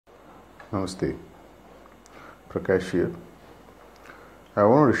Namaste, Prakash here. I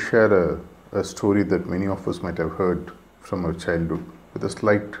want to share a story that many of us might have heard from our childhood with a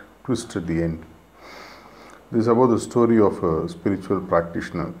slight twist at the end. This is about the story of a spiritual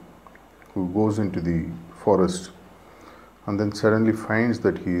practitioner who goes into the forest and then suddenly finds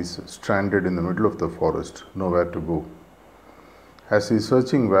that he is stranded in the middle of the forest, nowhere to go. As he is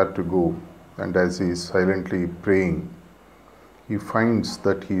searching where to go and as he is silently praying, he finds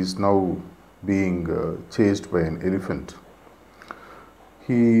that he is now being chased by an elephant.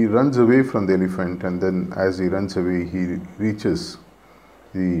 He runs away from the elephant, and then as he runs away, he reaches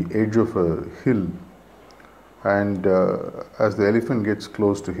the edge of a hill. And as the elephant gets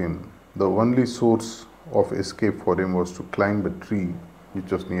close to him, the only source of escape for him was to climb a tree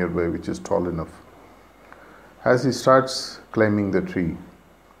which was nearby, which is tall enough. As he starts climbing the tree,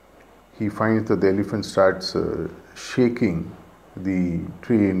 he finds that the elephant starts shaking the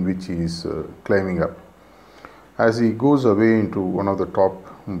tree in which he is climbing up. As he goes away into one of the top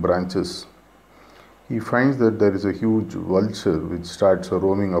branches, he finds that there is a huge vulture which starts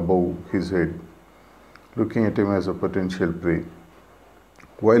roaming above his head, looking at him as a potential prey.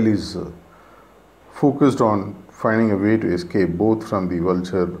 While he is focused on finding a way to escape both from the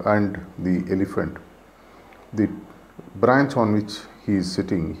vulture and the elephant, the branch on which he is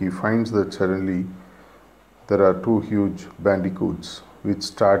sitting, he finds that suddenly there are two huge bandicoots which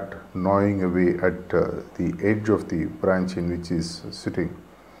start gnawing away at the edge of the branch in which he is sitting.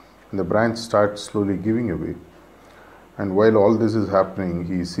 And the branch starts slowly giving away. And while all this is happening,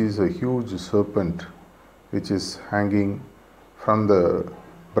 he sees a huge serpent which is hanging from the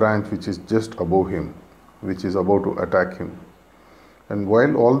branch which is just above him, which is about to attack him. And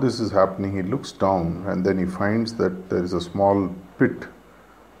while all this is happening, he looks down and then he finds that there is a small pit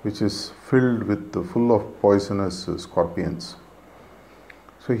which is filled with full of poisonous scorpions.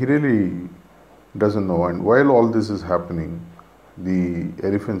 So he really doesn't know. And while all this is happening, the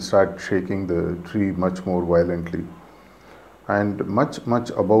elephant starts shaking the tree much more violently. And much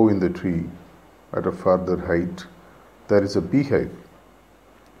above in the tree, at a further height, there is a beehive.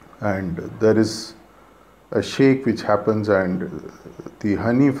 And there is a shake which happens, and the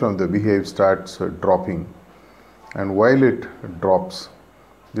honey from the beehive starts dropping. And while it drops,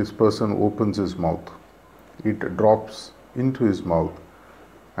 this person opens his mouth. It drops into his mouth,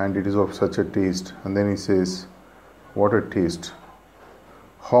 and it is of such a taste. And then he says, "What a taste!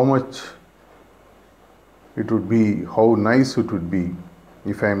 How much it would be, how nice it would be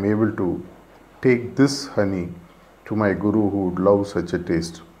if I am able to take this honey to my guru who would love such a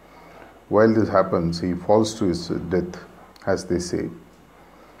taste." While this happens, he falls to his death, as they say.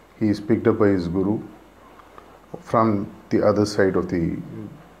 He is picked up by his guru from the other side of the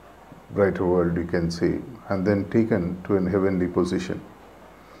brighter world, you can say, and then taken to an heavenly position.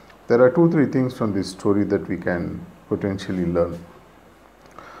 There are 2-3 things from this story that we can potentially learn.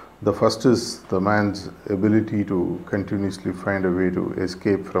 The first is the man's ability to continuously find a way to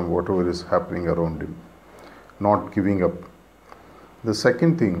escape from whatever is happening around him, not giving up. The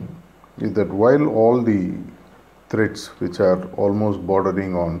second thing is that while all the threats which are almost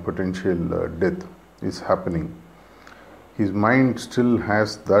bordering on potential death is happening, his mind still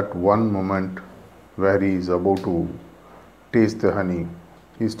has that one moment where he is about to taste the honey.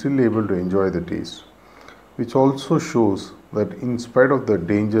 He is still able to enjoy the taste, which also shows that in spite of the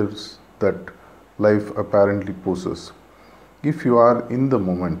dangers that life apparently poses, if you are in the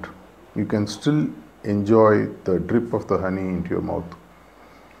moment, you can still enjoy the drip of the honey into your mouth.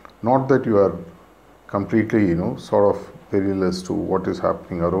 Not that you are completely, sort of perilous to what is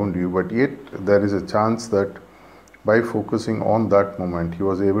happening around you, but yet there is a chance that by focusing on that moment, he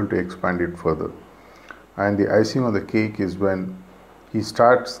was able to expand it further. And the icing on the cake is when he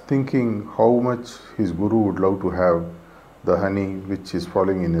starts thinking how much his guru would love to have the honey which is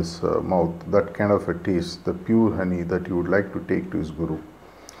falling in his mouth, that kind of a taste, the pure honey that he would like to take to his guru.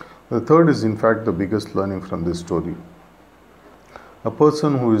 The third is in fact the biggest learning from this story. A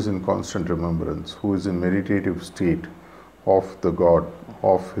person who is in constant remembrance, who is in meditative state of the God,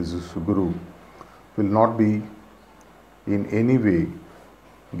 of his guru, will not be in any way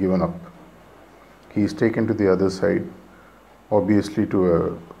given up. He is taken to the other side, obviously to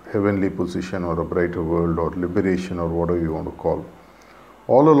a heavenly position or a brighter world or liberation or whatever you want to call.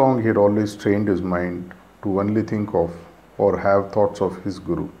 All along he had always trained his mind to only think of or have thoughts of his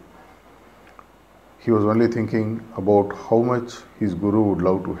guru. He was only thinking about how much his guru would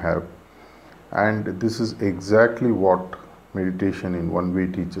love to have. And this is exactly what meditation in one way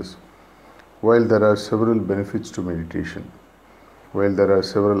teaches. While there are several benefits to meditation, while there are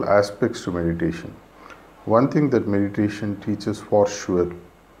several aspects to meditation, one thing that meditation teaches for sure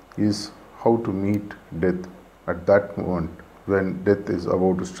is how to meet death at that moment when death is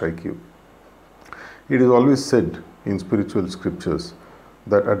about to strike you. It is always said in spiritual scriptures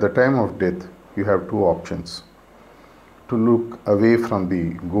that at the time of death you have two options: to look away from the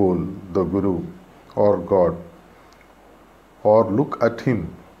goal, the Guru or God, or look at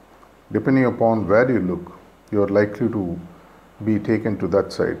Him. Depending upon where you look, you are likely to be taken to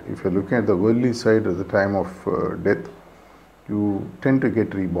that side. If you're looking at the worldly side at the time of death, you tend to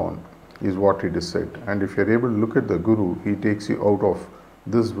get reborn, is what it is said. And if you're able to look at the Guru, he takes you out of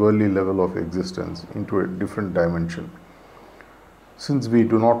this worldly level of existence into a different dimension. Since we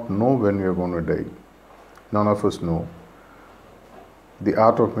do not know when we are going to die, none of us know, the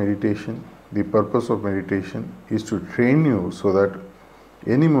art of meditation, the purpose of meditation is to train you so that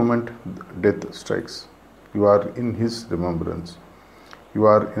any moment death strikes, you are in his remembrance. You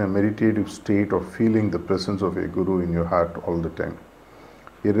are in a meditative state of feeling the presence of a Guru in your heart all the time.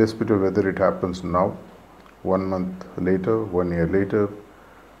 Irrespective of whether it happens now, 1 month later, 1 year later,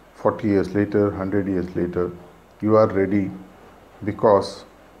 40 years later, 100 years later, you are ready, because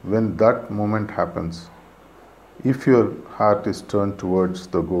when that moment happens, if your heart is turned towards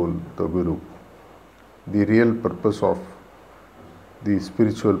the goal, the Guru, the real purpose of the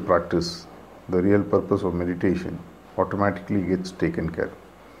spiritual practice, the real purpose of meditation automatically gets taken care.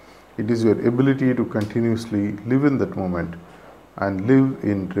 It is your ability to continuously live in that moment and live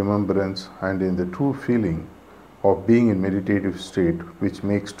in remembrance and in the true feeling of being in meditative state which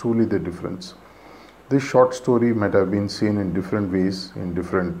makes truly the difference. This short story might have been seen in different ways, in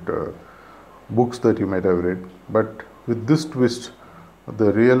different books that you might have read, but with this twist,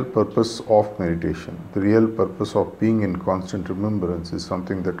 the real purpose of meditation, the real purpose of being in constant remembrance is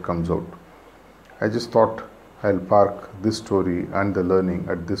something that comes out. I just thought I'll park this story and the learning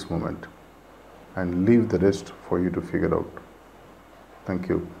at this moment and leave the rest for you to figure out. Thank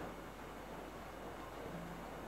you.